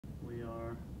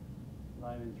are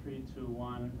live in 3, 2,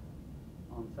 1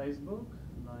 on Facebook,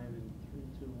 live in 3,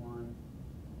 2, 1 on,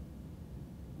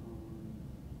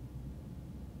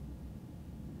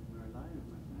 and we're live,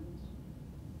 my friends.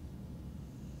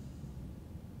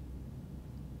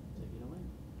 Take it away.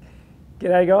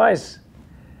 G'day guys,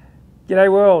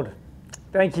 g'day world.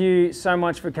 Thank you so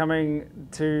much for coming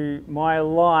to my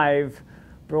live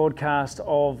broadcast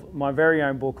of my very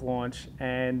own book launch,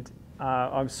 and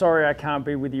I'm sorry I can't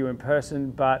be with you in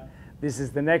person, but this is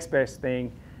the next best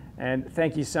thing, and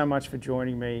thank you so much for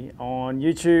joining me on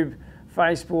YouTube,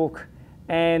 Facebook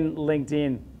and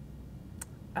LinkedIn.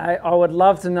 I would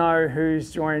love to know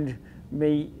who's joined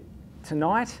me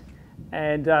tonight,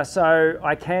 and so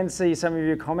I can see some of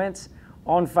your comments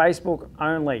on Facebook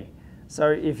only. So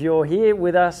if you're here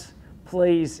with us,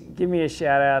 please give me a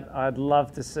shout out. I'd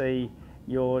love to see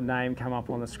your name come up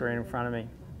on the screen in front of me.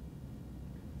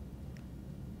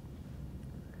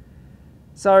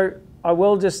 So I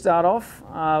will just start off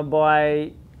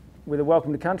with a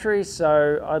welcome to country.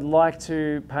 So I'd like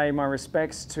to pay my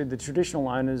respects to the traditional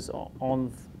owners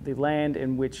on the land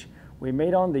in which we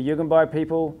meet on, the Yugambeh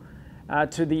people,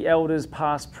 to the elders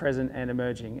past, present and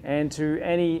emerging, and to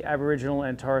any Aboriginal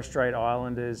and Torres Strait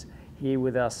Islanders here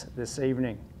with us this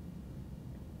evening.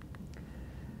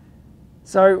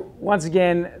 So once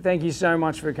again, thank you so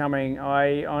much for coming.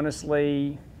 I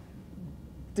honestly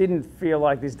didn't feel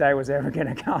like this day was ever going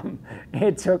to come.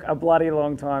 It took a bloody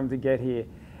long time to get here.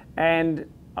 And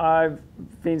I've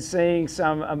been seeing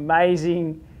some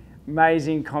amazing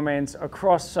comments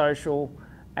across social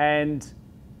and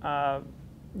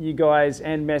you guys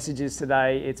and messages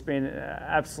today. It's been an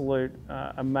absolute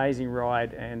amazing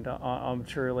ride, and I'm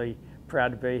truly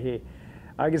proud to be here.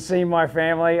 I can see my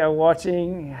family are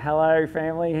watching. Hello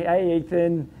family. Hey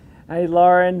Ethan, hey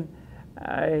Lauren,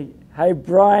 hey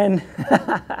Brian.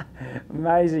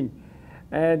 Amazing.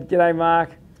 And g'day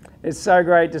Mark. It's so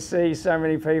great to see so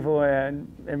many people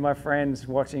and my friends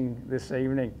watching this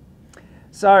evening.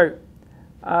 So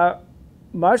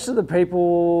most of the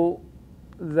people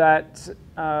that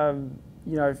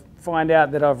find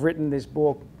out that I've written this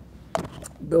book,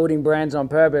 Building Brands on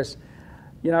Purpose,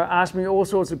 ask me all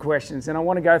sorts of questions, and I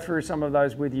want to go through some of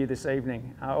those with you this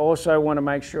evening. I also want to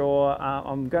make sure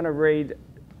I'm going to read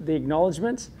the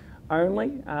acknowledgements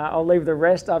only. I'll leave the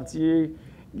rest up to you.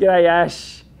 G'day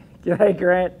Ash, g'day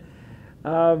Grant.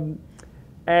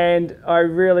 And I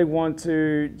really want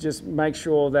to just make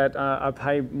sure that I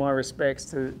pay my respects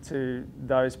to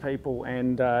those people,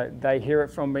 and they hear it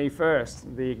from me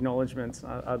first, the acknowledgements.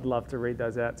 I'd love to read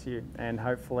those out to you, and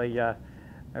hopefully it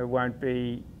won't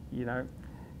be,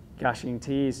 gushing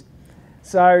tears.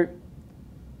 So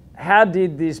how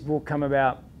did this book come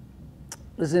about?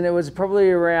 Listen, it was probably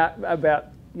around about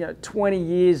 20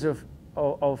 years of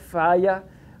failure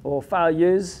or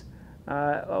failures,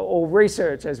 or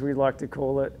research as we like to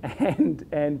call it,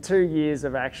 and 2 years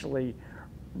of actually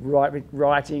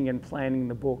writing and planning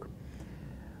the book.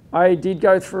 I did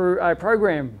go through a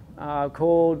program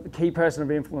called Key Person of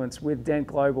Influence with Dent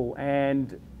Global,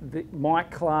 and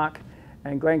Mike Clark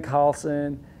and Glenn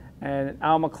Carlson and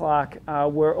Alma Clark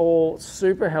were all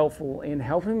super helpful in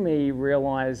helping me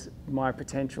realize my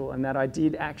potential and that I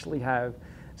did actually have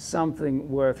something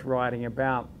worth writing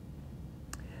about.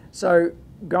 So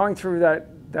going through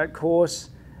that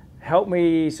course helped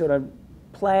me sort of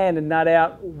plan and nut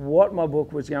out what my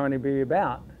book was going to be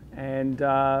about. And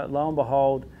lo and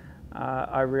behold,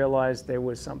 I realized there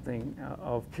was something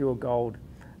of pure gold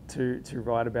to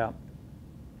write about.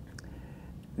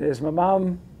 There's my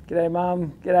mum. G'day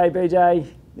mum. G'day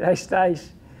BJ. G'day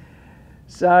Stace.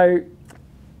 So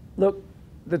look,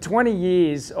 the 20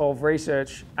 years of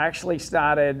research actually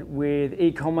started with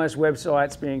e-commerce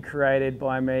websites being created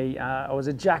by me. I was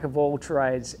a jack of all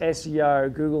trades: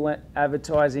 SEO, Google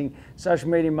advertising, social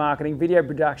media marketing, video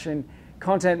production,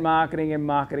 content marketing, and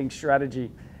marketing strategy.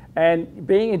 And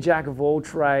being a jack of all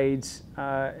trades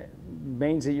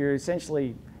means that you're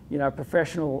essentially, a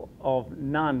professional of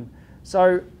none.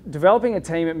 So developing a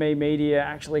team at Me Media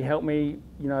actually helped me,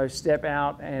 step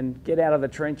out and get out of the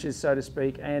trenches, so to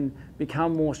speak, and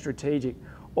become more strategic.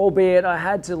 Albeit I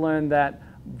had to learn that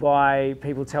by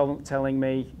people telling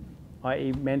me,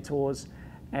 i.e. mentors,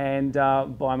 and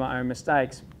by my own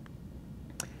mistakes.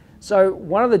 So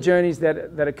one of the journeys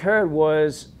that occurred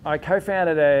was I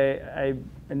co-founded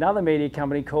another media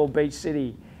company called Beach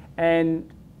City,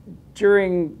 and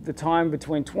during the time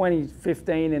between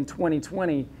 2015 and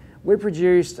 2020, we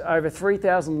produced over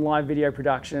 3,000 live video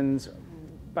productions,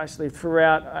 basically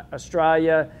throughout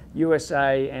Australia,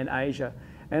 USA, and Asia.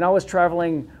 And I was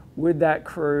traveling with that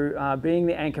crew, being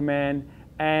the anchor man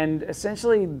And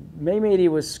essentially, Me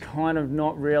Media was kind of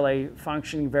not really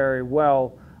functioning very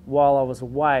well while I was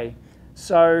away.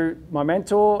 So my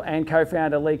mentor and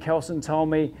co-founder Lee Kelson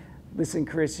told me, listen,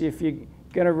 Chris, if you're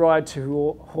going to ride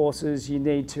two horses, you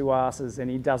need two asses, and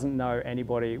he doesn't know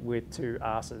anybody with two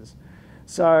asses.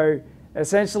 So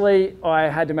essentially, I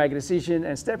had to make a decision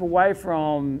and step away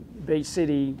from Beach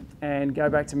City and go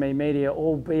back to Me Media,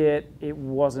 albeit it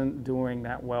wasn't doing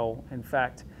that well. In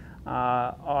fact,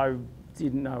 I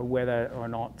didn't know whether or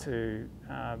not to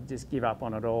just give up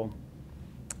on it all.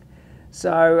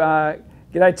 So,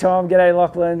 g'day Tom, g'day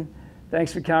Lachlan,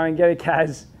 thanks for coming, g'day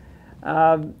Kaz.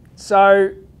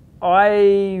 So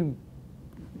I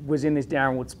was in this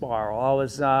downward spiral. I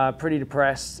was pretty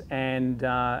depressed and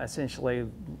essentially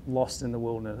lost in the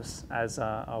wilderness, as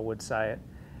I would say it.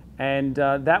 And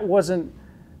that wasn't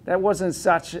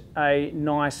such a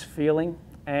nice feeling,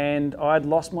 and I'd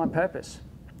lost my purpose.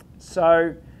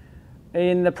 So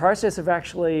in the process of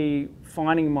actually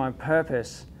finding my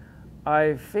purpose,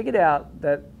 I figured out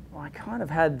that I kind of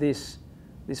had this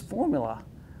formula.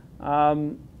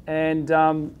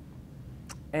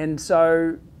 And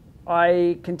so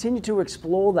I continued to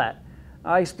explore that.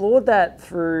 I explored that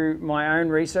through my own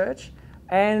research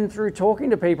and through talking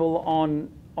to people on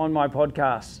my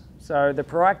podcast. So the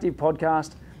Proactive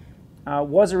podcast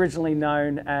was originally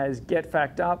known as Get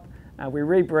Fact Up. We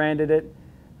rebranded it,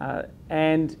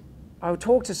 and I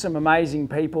talked to some amazing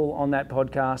people on that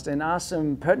podcast and asked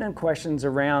some pertinent questions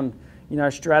around,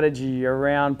 strategy,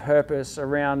 around purpose,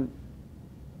 around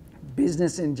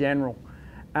business in general.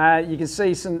 You can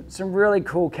see some really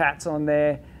cool cats on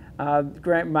there.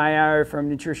 Grant Mayo from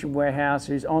Nutrition Warehouse,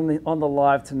 who's on the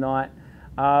live tonight,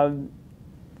 and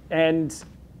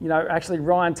actually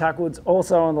Ryan Tuckwood's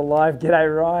also on the live.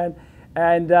 G'day Ryan,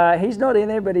 and he's not in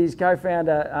there, but his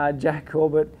co-founder Jack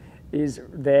Corbett is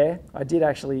there. I did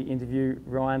actually interview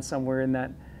Ryan somewhere in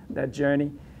that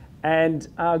journey, and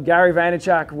Gary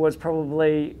Vaynerchuk was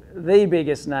probably the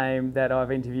biggest name that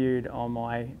I've interviewed on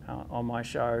my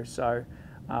show. So.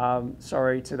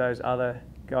 Sorry to those other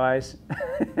guys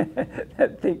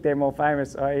that think they're more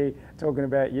famous, i.e. talking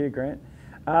about you, Grant.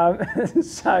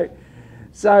 So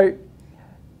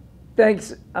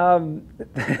thanks,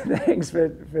 thanks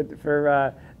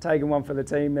for taking one for the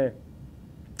team there.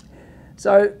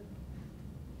 So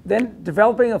then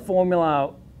developing a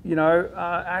formula,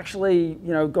 actually,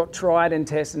 got tried and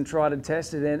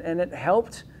tested, and it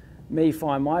helped me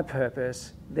find my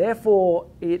purpose. Therefore,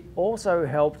 it also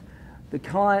helped the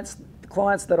clients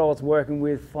that I was working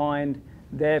with find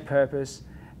their purpose,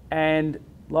 and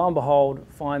lo and behold,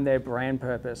 find their brand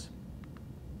purpose.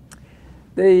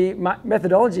 The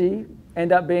methodology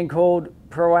ended up being called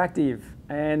Proactive,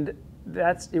 and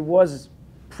it was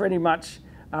pretty much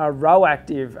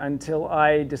proactive until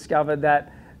I discovered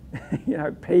that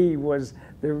P was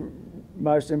the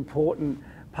most important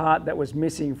part that was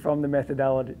missing from the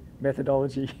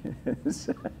methodology.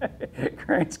 So,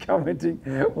 Grant's commenting,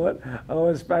 what? I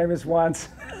was famous once.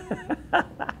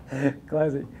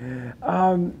 Classic.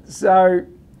 So,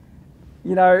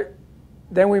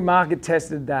 then we market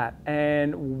tested that,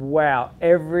 and wow,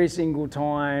 every single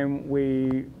time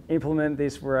we implement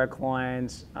this for our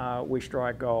clients, we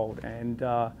strike gold.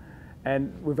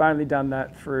 And we've only done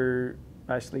that through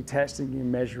basically testing and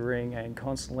measuring and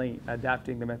constantly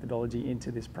adapting the methodology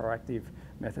into this proactive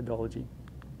methodology.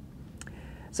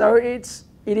 So it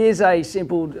is a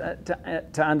simple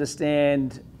to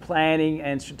understand planning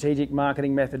and strategic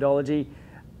marketing methodology.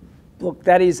 Look,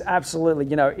 that is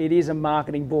absolutely, it is a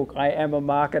marketing book. I am a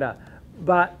marketer,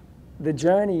 but the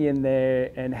journey in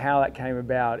there and how that came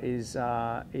about is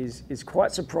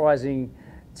quite surprising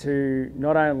to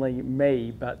not only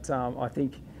me, but I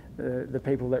think the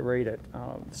people that read it.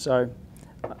 So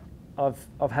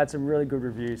I've had some really good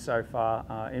reviews so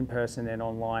far, in person and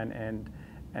online, and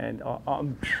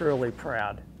I'm truly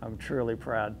proud. I'm truly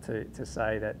proud to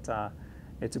say that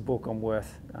it's a book I'm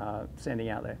worth sending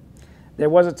out there. There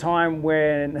was a time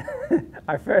when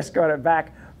I first got it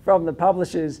back from the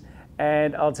publishers,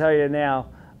 and I'll tell you now,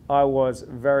 I was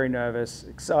very nervous,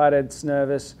 excited,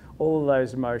 nervous, all of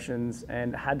those emotions,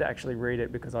 and had to actually read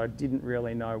it because I didn't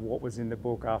really know what was in the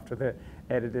book after the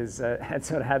editors had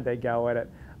sort of had their go at it.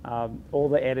 All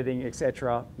the editing,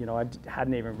 etc. I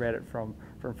hadn't even read it from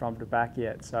front to back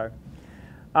yet. So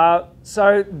lo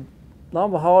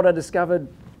and behold, I discovered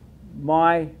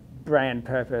my brand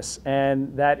purpose,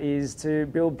 and that is to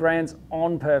build brands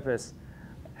on purpose,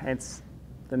 hence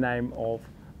the name of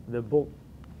the book.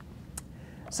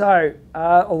 So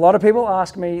a lot of people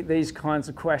ask me these kinds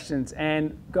of questions,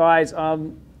 and guys,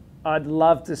 I'd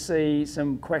love to see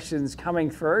some questions coming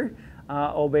through,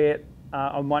 albeit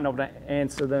I might not be able to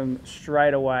answer them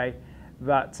straight away,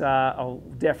 but I'll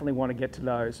definitely want to get to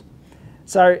those.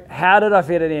 So how did I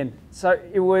fit it in? So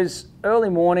it was early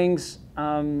mornings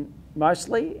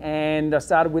mostly, and I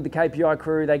started with the KPI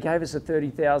crew. They gave us a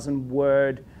 30,000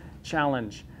 word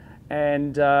challenge.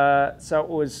 And so it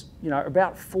was,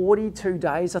 about 42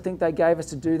 days I think they gave us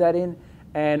to do that in.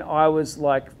 And I was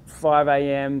like 5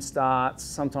 a.m. starts,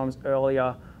 sometimes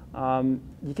earlier.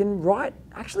 You can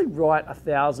actually write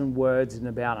 1,000 words in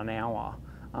about an hour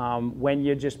when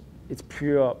it's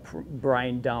pure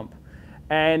brain dump.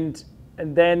 And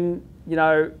then,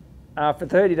 for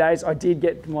 30 days, I did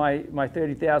get my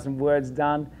 30,000 words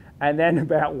done. And then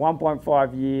about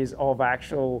 1.5 years of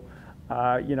actual,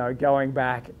 going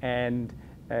back and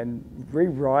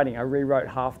rewriting. I rewrote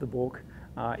half the book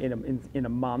in a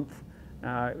month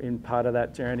in part of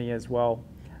that journey as well.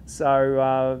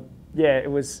 So yeah,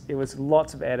 it was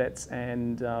lots of edits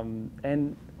and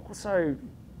also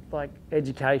like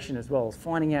education as well,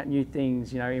 finding out new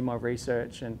things, in my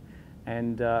research,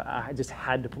 and I just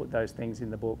had to put those things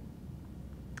in the book.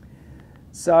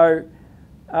 So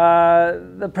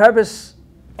the purpose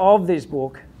of this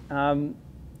book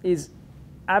is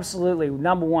absolutely,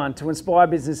 number one, to inspire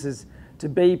businesses to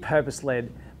be purpose-led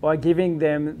by giving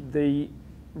them the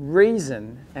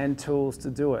reason and tools to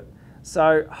do it.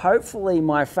 So hopefully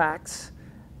my facts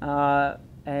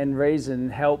and reason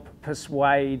help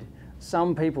persuade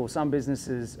some people, some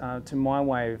businesses to my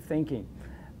way of thinking.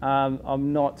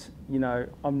 I'm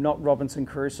not Robinson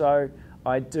Crusoe.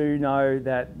 I do know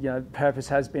that purpose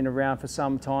has been around for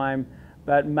some time,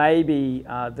 but maybe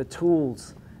the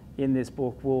tools in this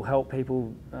book will help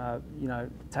people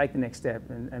take the next step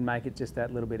and make it just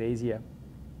that little bit easier.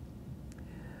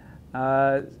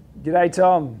 G'day,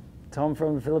 Tom. Tom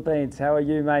from the Philippines. How are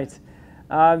you, mate?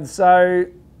 So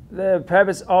the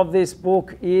purpose of this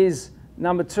book is,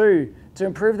 number 2, to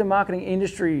improve the marketing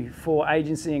industry for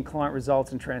agency and client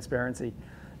results and transparency.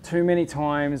 Too many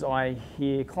times I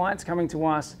hear clients coming to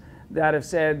us that have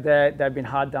said that they've been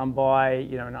hard done by,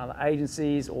 in other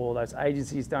agencies, or those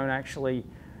agencies don't actually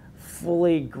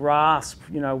fully grasp,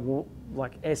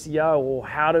 like SEO or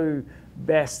how to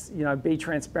best, be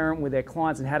transparent with their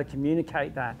clients and how to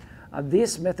communicate that.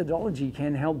 This methodology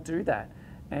can help do that,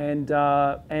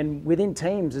 and within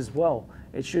teams as well.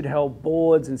 It should help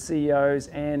boards and CEOs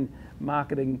and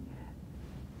marketing,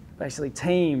 basically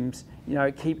teams,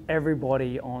 keep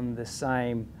everybody on the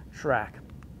same track.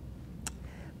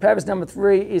 Purpose number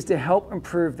 3 is to help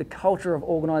improve the culture of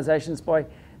organizations by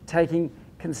taking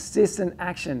consistent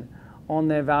action on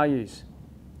their values.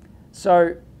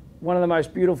 So one of the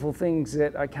most beautiful things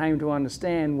that I came to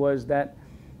understand was that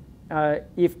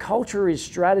if culture is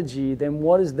strategy, then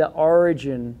what is the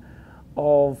origin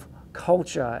of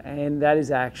culture? And that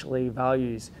is actually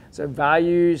values. So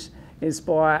values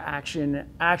inspire action,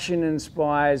 action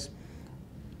inspires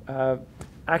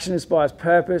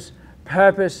purpose,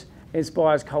 purpose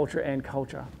inspires culture, and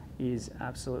culture is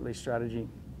absolutely strategy.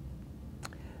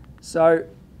 So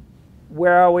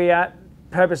where are we at?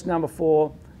 Purpose number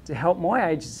 4, to help my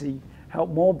agency help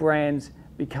more brands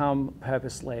become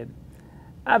purpose-led.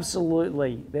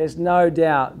 Absolutely, there's no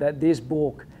doubt that this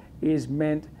book is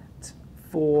meant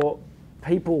for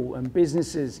people and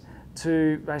businesses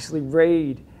to basically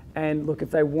read and look,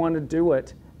 if they want to do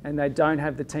it and they don't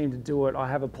have the team to do it, I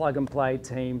have a plug-and-play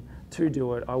team to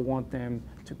do it. I want them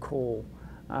to call.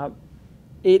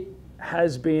 It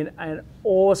has been an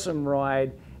awesome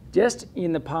ride just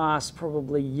in the past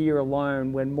probably year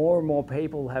alone, when more and more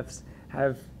people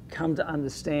have come to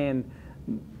understand,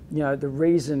 the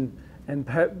reason and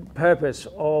purpose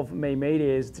of Me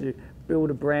Media is to build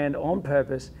a brand on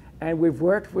purpose. And we've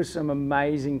worked with some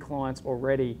amazing clients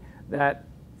already that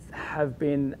have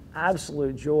been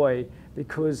absolute joy,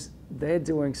 because they're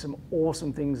doing some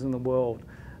awesome things in the world,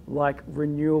 like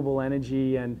renewable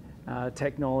energy and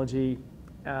technology,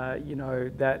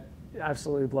 that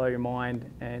absolutely blow your mind.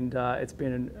 And it's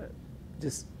been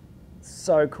just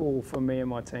so cool for me and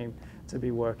my team to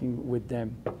be working with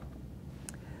them.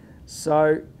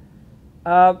 So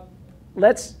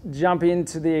let's jump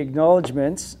into the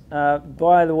acknowledgements.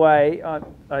 By the way,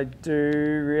 I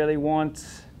do really want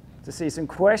to see some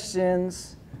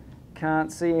questions.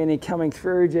 Can't see any coming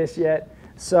through just yet.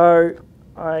 So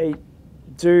I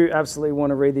do absolutely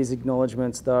want to read these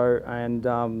acknowledgements though,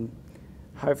 and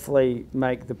hopefully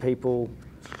make the people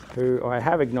who I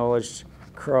have acknowledged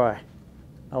cry.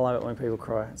 I love it when people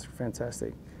cry. It's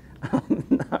fantastic.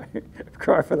 No,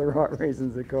 cry for the right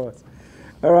reasons, of course.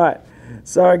 All right,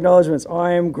 so acknowledgements.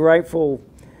 I am grateful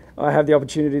I have the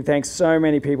opportunity to thank so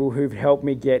many people who've helped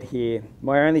me get here.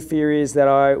 My only fear is that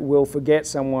I will forget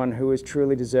someone who is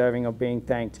truly deserving of being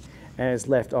thanked and is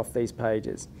left off these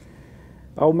pages.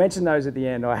 I'll mention those at the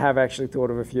end. I have actually thought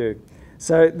of a few.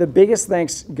 So the biggest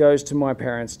thanks goes to my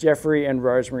parents, Jeffrey and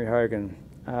Rosemary Hogan,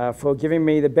 for giving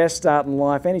me the best start in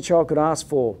life any child could ask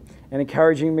for, and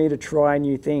encouraging me to try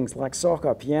new things like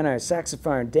soccer, piano,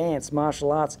 saxophone, dance,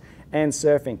 martial arts, and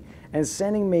surfing, and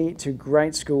sending me to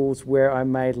great schools where I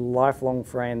made lifelong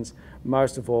friends.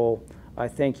 Most of all, I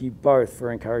thank you both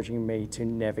for encouraging me to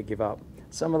never give up.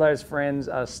 Some of those friends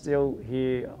are still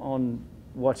here on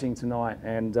watching tonight,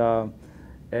 and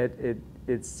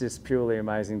it's just purely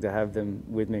amazing to have them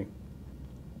with me.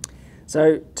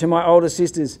 So to my older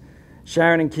sisters,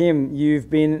 Sharon and Kim, you've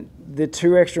been the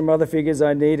two extra mother figures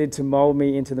I needed to mold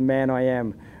me into the man I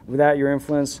am. Without your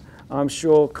influence, I'm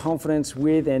sure confidence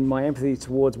with and my empathy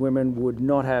towards women would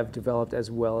not have developed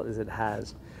as well as it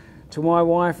has. To my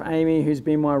wife, Amy, who's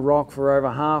been my rock for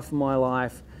over half my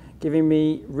life, giving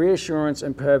me reassurance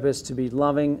and purpose to be a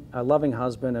loving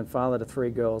husband and father to 3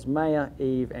 girls, Maya,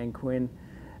 Eve, and Quinn.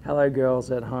 Hello, girls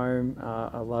at home.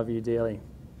 I love you dearly.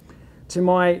 To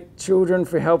my children,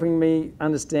 for helping me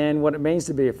understand what it means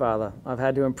to be a father. I've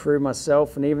had to improve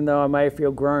myself, and even though I may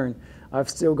feel grown, I've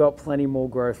still got plenty more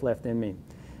growth left in me.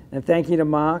 And thank you to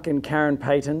Mark and Karen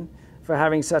Payton for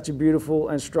having such a beautiful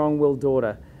and strong-willed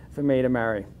daughter for me to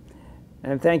marry.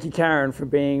 And thank you, Karen, for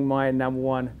being my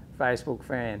 #1 Facebook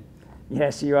fan.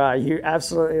 Yes, you are. You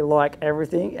absolutely like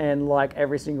everything and like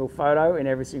every single photo and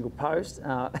every single post.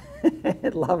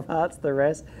 Love hearts the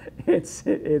rest.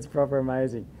 It's proper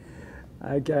amazing.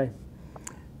 Okay,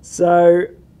 so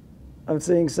I'm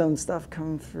seeing some stuff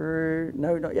come through.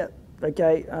 No, not yet.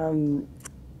 Okay,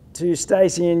 to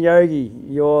Stacey and Yogi,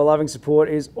 your loving support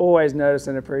is always noticed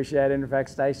and appreciated. In fact,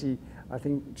 Stacey, I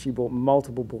think she bought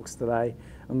multiple books today.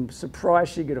 I'm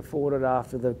surprised she could afford it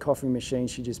after the coffee machine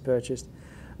she just purchased.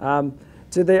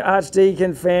 To the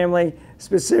Archdeacon family,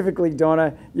 specifically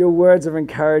Donna, your words of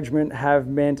encouragement have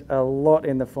meant a lot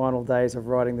in the final days of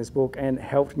writing this book and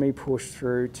helped me push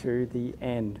through to the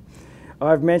end.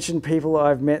 I've mentioned people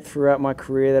I've met throughout my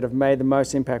career that have made the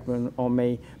most impact on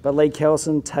me, but Lee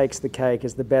Kelson takes the cake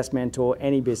as the best mentor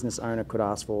any business owner could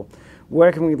ask for.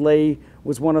 Working with Lee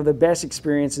was one of the best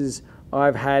experiences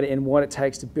I've had in what it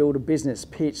takes to build a business,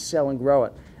 pitch, sell, and grow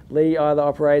it. Lee either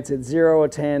operates at 0 or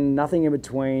 10, nothing in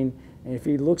between, and if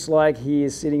he looks like he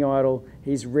is sitting idle,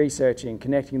 he's researching,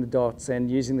 connecting the dots,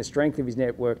 and using the strength of his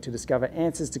network to discover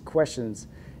answers to questions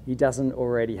he doesn't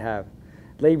already have.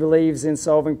 Lee believes in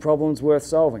solving problems worth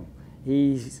solving.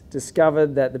 He's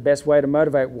discovered that the best way to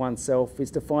motivate oneself is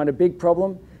to find a big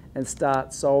problem and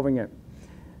start solving it.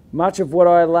 Much of what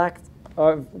I've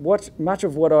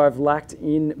lacked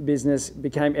in business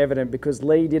became evident because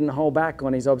Lee didn't hold back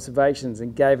on his observations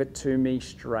and gave it to me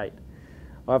straight.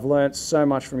 I've learnt so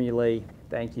much from you, Lee.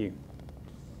 Thank you.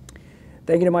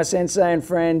 Thank you to my sensei and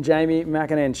friend, Jamie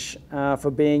McInench,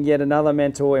 for being yet another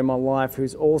mentor in my life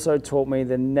who's also taught me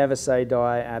the never say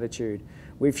die attitude.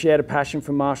 We've shared a passion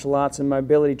for martial arts and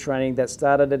mobility training that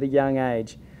started at a young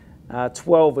age.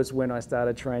 12 was when I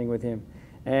started training with him.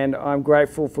 And I'm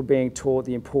grateful for being taught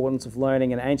the importance of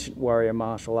learning an ancient warrior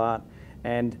martial art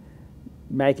and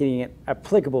making it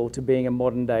applicable to being a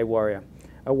modern day warrior.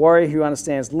 A warrior who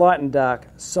understands light and dark,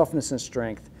 softness and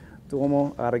strength.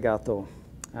 Domo arigato.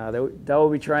 They will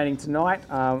be training tonight.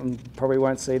 Probably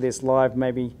won't see this live.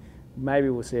 Maybe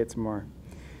we'll see it tomorrow.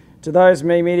 To those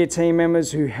Me Media team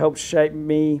members who helped shape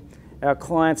me, our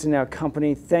clients and our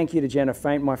company, thank you to Jenna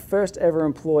Faint, my first ever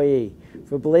employee,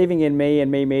 for believing in me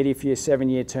and Me Media for your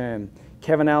 7-year term.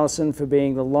 Kevin Allison for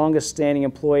being the longest standing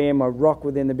employee and my rock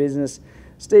within the business.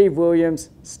 Steve Williams,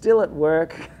 still at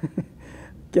work.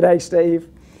 G'day, Steve.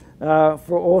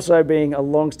 For also being a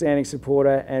long-standing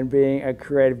supporter and being a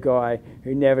creative guy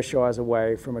who never shies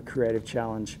away from a creative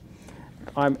challenge.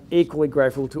 I'm equally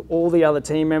grateful to all the other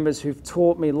team members who've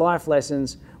taught me life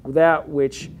lessons without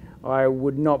which I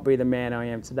would not be the man I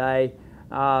am today.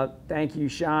 Thank you,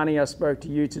 Shani. I spoke to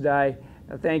you today.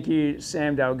 Thank you,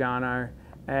 Sam Delgado.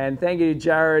 And thank you to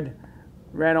Jared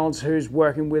Reynolds, who's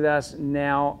working with us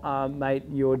now. Mate,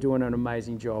 you're doing an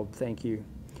amazing job. Thank you.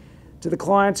 To the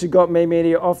clients who got Me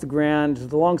Media off the ground, to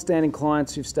the long-standing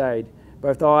clients who've stayed,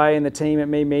 both I and the team at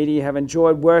Me Media have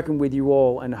enjoyed working with you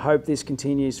all and hope this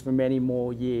continues for many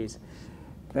more years.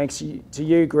 Thanks to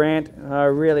you, Grant. I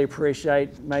really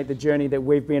appreciate, mate, the journey that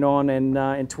we've been on. And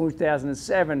in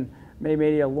 2007, Me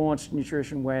Media launched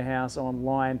Nutrition Warehouse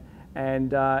online.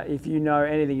 And if you know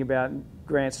anything about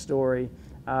Grant's story,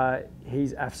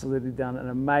 he's absolutely done an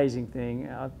amazing thing.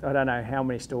 I don't know how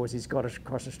many stores he's got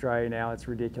across Australia now. It's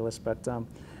ridiculous. But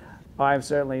I am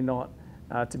certainly not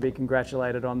to be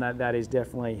congratulated on that. That is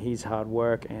definitely his hard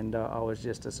work, and I was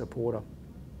just a supporter.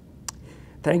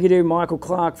 Thank you to Michael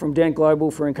Clark from Dent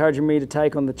Global for encouraging me to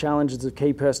take on the challenges of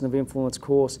Key Person of Influence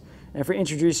course and for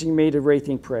introducing me to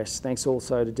Rethink Press. Thanks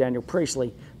also to Daniel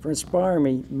Priestley for inspiring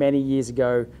me many years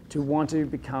ago to want to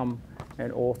become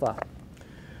an author.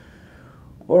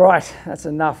 All right, that's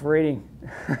enough reading.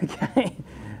 Okay,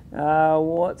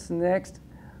 what's next?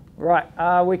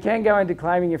 Right, we can go into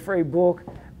claiming a free book,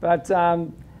 but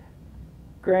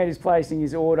Grant is placing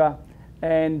his order.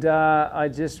 And I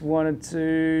just wanted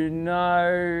to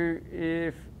know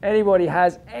if anybody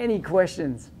has any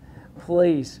questions,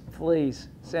 please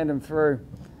send them through.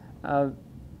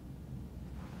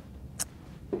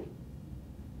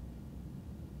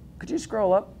 Could you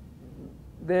scroll up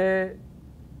there?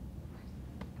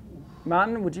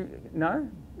 Martin, would you? No?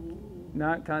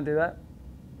 No, can't do that?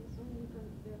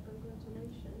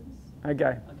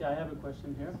 Okay. Okay, I have a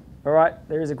question here. All right,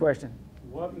 there is a question.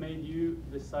 What made you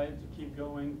decide to keep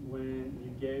going when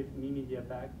you gave Me Media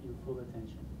back your full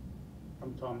attention?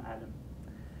 From Tom Adam.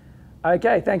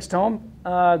 Okay, thanks, Tom.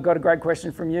 Got a great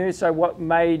question from you. So what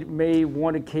made me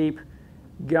want to keep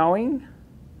going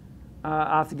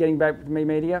after getting back with Me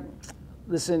Media?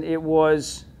 Listen, it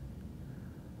was,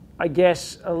 I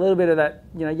guess, a little bit of that,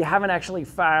 you know, you haven't actually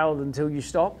failed until you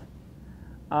stop,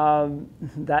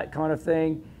 that kind of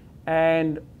thing.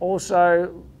 And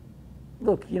also,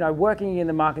 look, you know, working in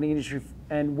the marketing industry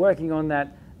and working on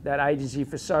that agency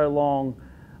for so long,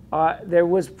 there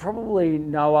was probably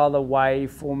no other way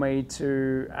for me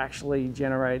to actually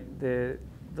generate the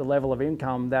level of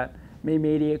income that Me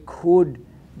Media could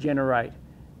generate.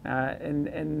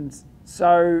 And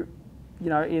so, you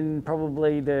know, in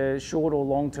probably the short or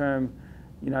long term,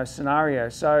 you know, scenario.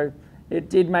 So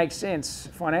it did make sense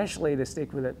financially to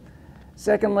stick with it.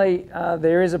 Secondly,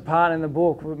 there is a part in the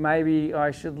book that maybe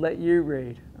I should let you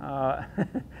read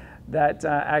that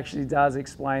actually does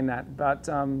explain that. But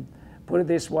put it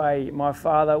this way, my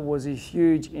father was a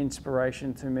huge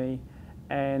inspiration to me.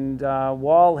 And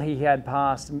while he had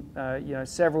passed, you know,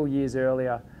 several years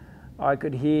earlier, I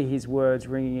could hear his words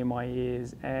ringing in my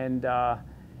ears. And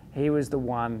he was the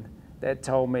one that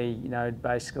told me, you know,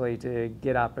 basically to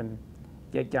get up and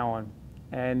get going.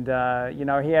 And, you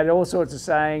know, he had all sorts of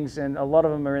sayings, and a lot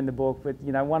of them are in the book, but,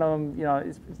 you know, one of them, you know,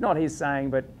 it's not his saying,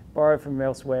 but borrowed from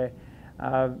elsewhere.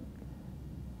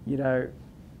 You know,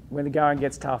 when the going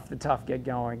gets tough, the tough get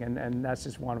going, and that's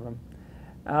just one of them.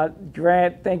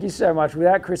 Grant, thank you so much.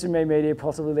 Without Chris and Me Media,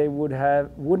 possibly there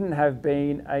wouldn't have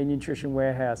been a nutrition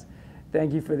warehouse.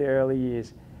 Thank you for the early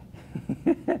years.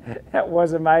 That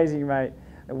was amazing, mate.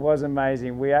 It was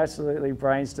amazing. We absolutely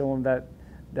brainstormed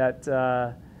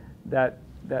that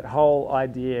whole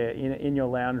idea in your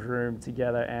lounge room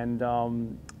together, and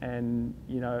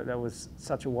you know, that was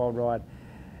such a wild ride.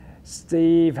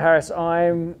 Steve Harris,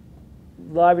 I'm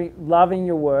loving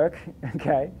your work.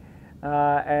 Okay,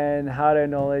 and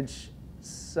hard-earned knowledge.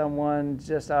 Someone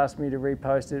just asked me to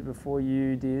repost it before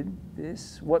you did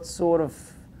this. What sort of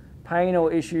pain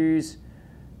or issues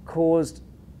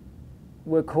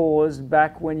were caused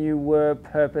back when you were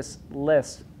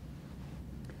purposeless?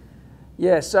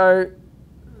 Yeah, so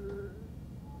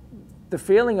the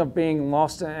feeling of being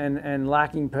lost and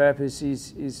lacking purpose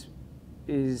is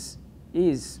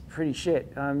pretty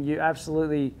shit. You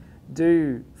absolutely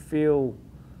do feel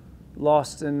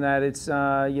lost, and that it's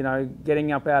you know,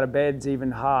 getting up out of bed's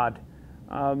even hard,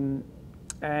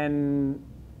 and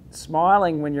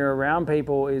smiling when you're around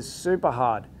people is super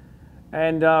hard.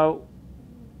 And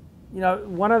you know,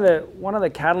 one of the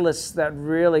catalysts that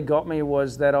really got me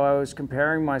was that I was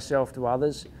comparing myself to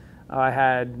others. I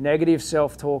had negative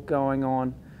self-talk going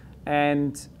on,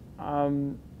 and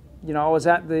you know, I was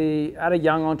at a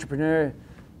young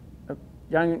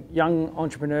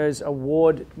entrepreneurs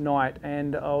award night,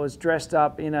 and I was dressed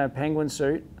up in a penguin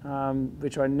suit,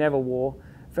 which I never wore,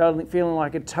 feeling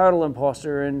like a total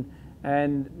imposter,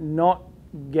 and not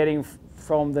getting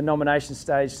from the nomination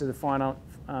stage to the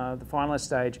finalist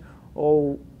stage,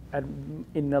 all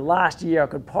in the last year I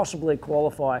could possibly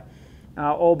qualify,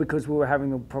 all because we were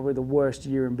having probably the worst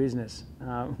year in business,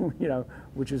 you know,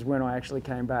 which was when I actually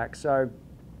came back. So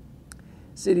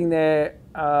sitting there,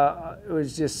 it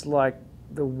was just like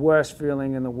the worst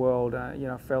feeling in the world. You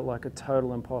know, I felt like a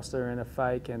total imposter and a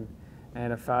fake and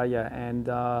a failure. And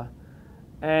lo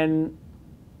and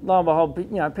behold,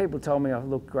 you know, people told me I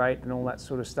looked great and all that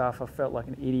sort of stuff. I felt like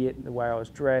an idiot the way I was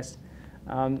dressed.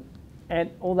 And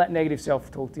all that negative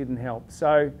self-talk didn't help.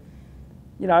 So,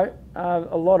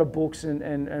 a lot of books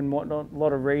and whatnot, a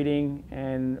lot of reading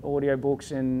and audio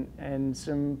books and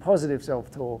some positive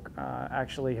self-talk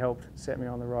actually helped set me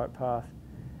on the right path.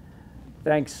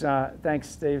 Thanks,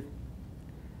 Steve.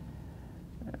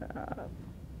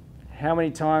 How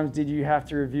many times did you have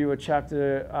to review a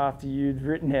chapter after you'd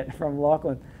written it? From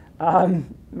Lachlan.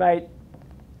 Mate,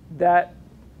 that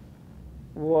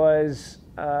was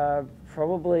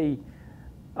probably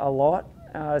a lot.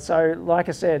 So like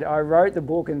I said, I wrote the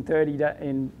book in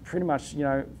pretty much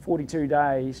 42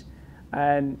 days,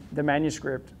 and the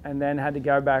manuscript, and then had to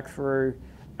go back through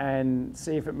and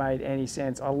see if it made any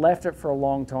sense. I left it for a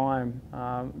long time,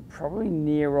 probably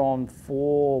near on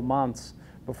 4 months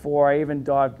before I even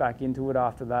dived back into it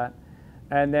after that.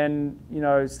 And then,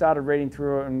 started reading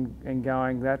through it and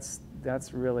going, that's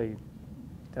really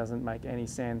doesn't make any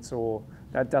sense, or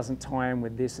that doesn't tie in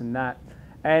with this and that.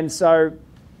 And so,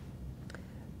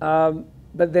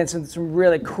 but then some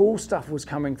really cool stuff was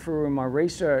coming through in my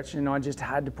research, and I just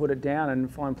had to put it down and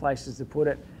find places to put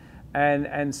it.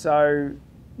 And so,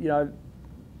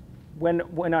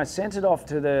 when I sent it off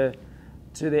to the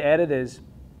editors,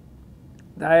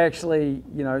 they actually,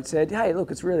 said, hey,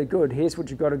 look, it's really good. Here's what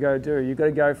you've got to go do. You've got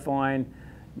to go find,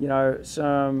 you've got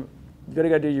to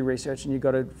go do your research, and you've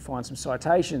got to find some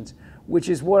citations, which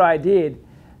is what I did.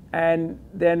 And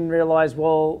then realized,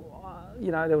 well,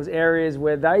 there was areas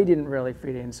where they didn't really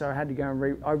fit in. So I had to go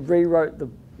and I rewrote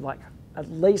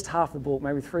at least half the book,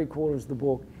 maybe 3/4 of the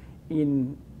book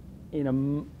in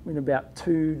about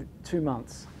two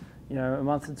months, a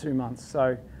month to 2 months.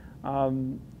 So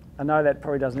I know that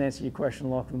probably doesn't answer your question,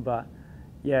 Lachlan, but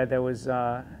yeah, there was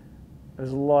a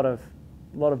lot of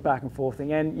back and forth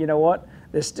thing. And you know what?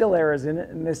 There's still errors in it,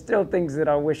 and there's still things that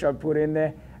I wish I'd put in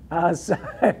there. So,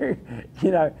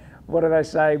 what do they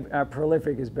say?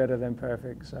 Prolific is better than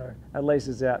perfect. So at least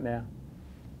it's out now.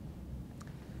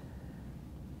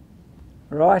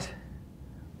 Right.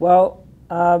 Well,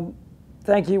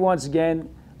 thank you once again.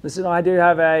 Listen, I do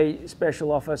have a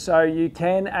special offer. So you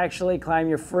can actually claim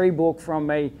your free book from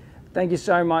me. Thank you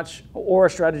so much, or a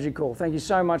strategy call. Thank you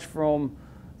so much for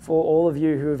all of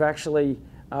you who have actually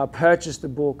purchased the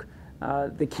book,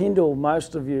 the Kindle,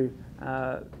 most of you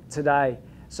today.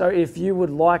 So if you would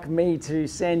like me to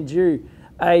send you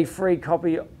a free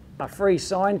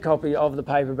signed copy of the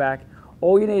paperback,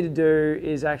 all you need to do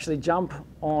is actually jump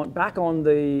back on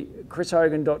the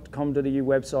chrishogan.com.au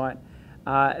website.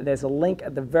 There's a link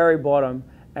at the very bottom,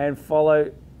 and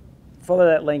follow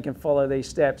that link and follow these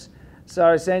steps.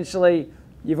 So essentially,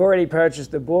 you've already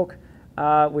purchased the book,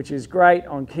 which is great,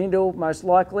 on Kindle most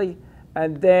likely.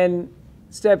 And then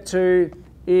step 2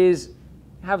 is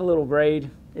have a little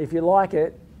read. If you like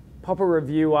it, pop a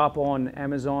review up on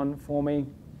Amazon for me.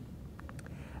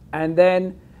 And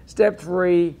then step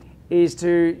 3 is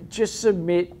to just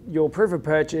submit your proof of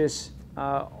purchase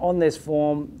on this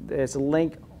form. There's a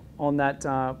link on that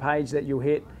page that you'll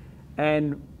hit,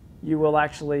 and you will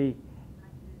actually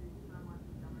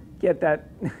get that.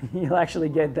 You'll actually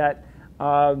get that.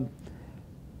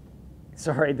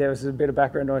 Sorry, there was a bit of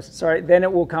background noise. Sorry, then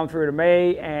it will come through to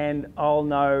me, and I'll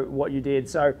know what you did.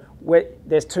 So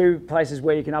there's 2 places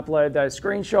where you can upload those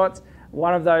screenshots.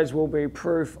 One of those will be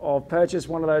proof of purchase.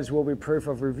 One of those will be proof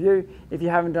of review. If you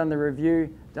haven't done the review,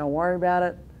 don't worry about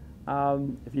it.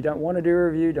 If you don't want to do a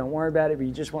review, don't worry about it. If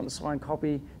you just want the signed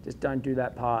copy, just don't do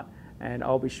that part. And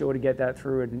I'll be sure to get that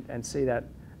through and see that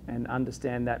and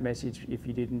understand that message if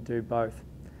you didn't do both.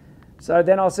 So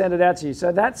then I'll send it out to you.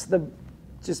 So that's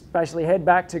just basically head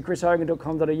back to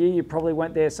chrishogan.com.au. You probably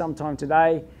went there sometime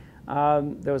today.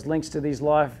 There was links to these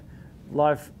live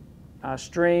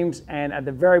streams, and at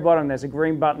the very bottom there's a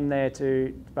green button there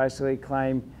to basically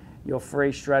claim your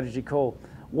free strategy call.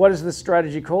 What is the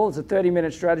strategy call? It's a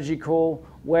 30-minute strategy call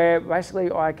where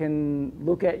basically I can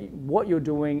look at what you're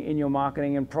doing in your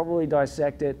marketing and probably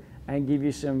dissect it and give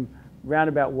you some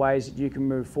roundabout ways that you can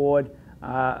move forward.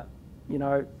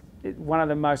 One of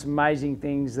the most amazing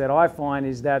things that I find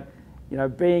is that,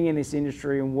 being in this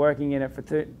industry and working in it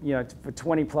for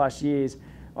 20 plus years,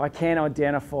 I can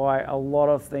identify a lot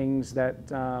of things that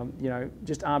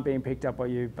just aren't being picked up by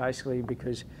you, basically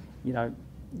because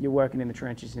you're working in the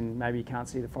trenches and maybe you can't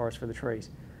see the forest for the trees.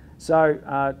 So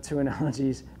 2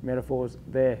 analogies, metaphors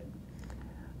there.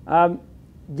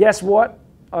 Guess what?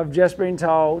 I've just been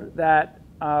told that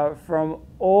from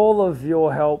all of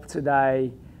your help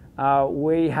today,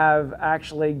 we have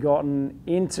actually gotten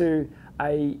into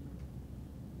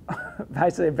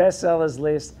basically a bestsellers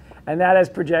list, and that has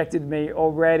projected me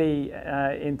already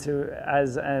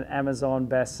as an Amazon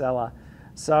bestseller.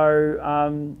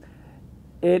 So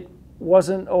it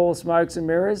wasn't all smokes and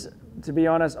mirrors, to be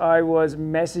honest, I was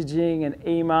messaging and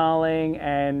emailing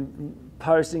and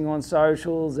posting on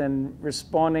socials and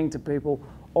responding to people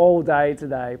all day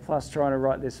today, plus trying to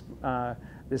write this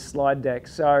this slide deck.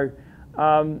 So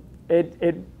I've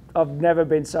never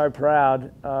been so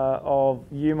proud of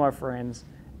you, my friends,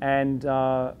 and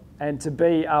to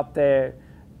be up there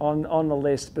on the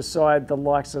list beside the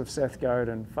likes of Seth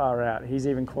Godin. Far out. He's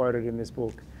even quoted in this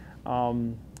book.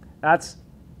 That's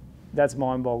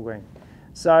mind-boggling.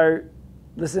 So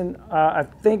listen, I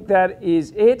think that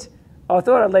is it. I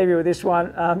thought I'd leave you with this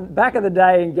one. Back in the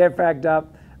day in Get Fracked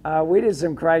Up, we did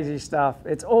some crazy stuff.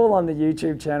 It's all on the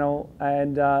YouTube channel,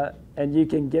 and you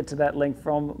can get to that link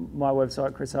from my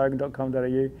website,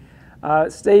 chrishogan.com.au.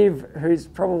 Steve, who's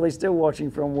probably still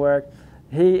watching from work,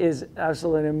 he is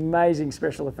absolutely an amazing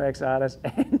special effects artist,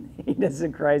 and he does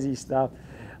some crazy stuff.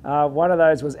 One of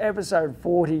those was episode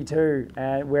 42,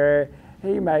 where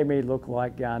he made me look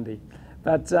like Gandhi.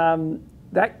 But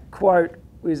that quote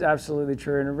is absolutely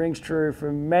true, and it rings true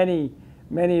for many,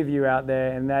 many of you out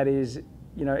there, and that is,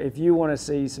 you know, if you want to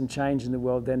see some change in the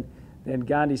world, then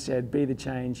Gandhi said, be the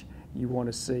change you want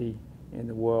to see in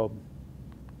the world.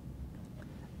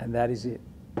 And that is it.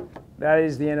 That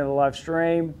is the end of the live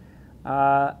stream.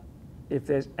 If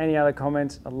there's any other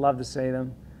comments, I'd love to see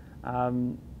them.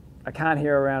 I can't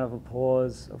hear a round of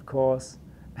applause, of course.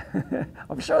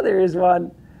 I'm sure there is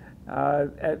one.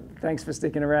 Thanks for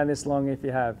sticking around this long if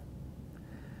you have.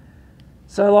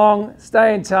 So long,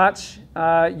 stay in touch.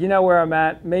 You know where I'm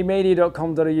at,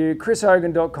 memedia.com.au,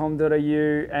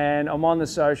 chrishogan.com.au, and I'm on the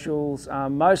socials,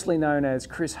 mostly known as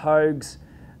Chris Hogs,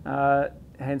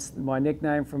 hence my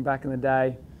nickname from back in the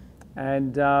day.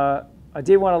 And I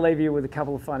did want to leave you with a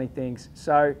couple of funny things.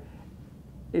 So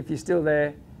if you're still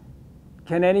there,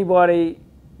 can anybody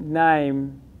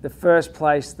name the first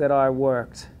place that I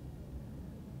worked,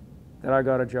 that I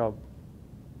got a job?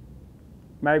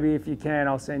 Maybe if you can,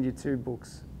 I'll send you 2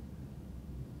 books.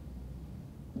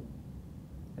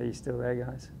 Are you still there,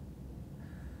 guys?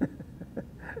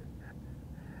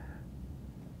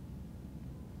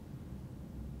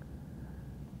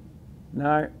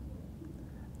 No?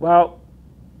 Well,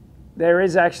 there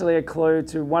is actually a clue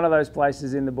to one of those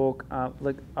places in the book.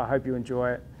 Look, I hope you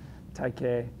enjoy it. Take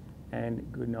care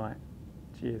and good night.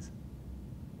 Cheers.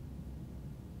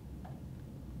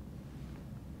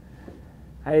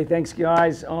 Hey, thanks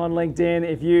guys on LinkedIn.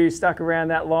 If you stuck around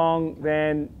that long,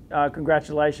 then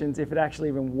congratulations. If it actually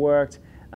even worked,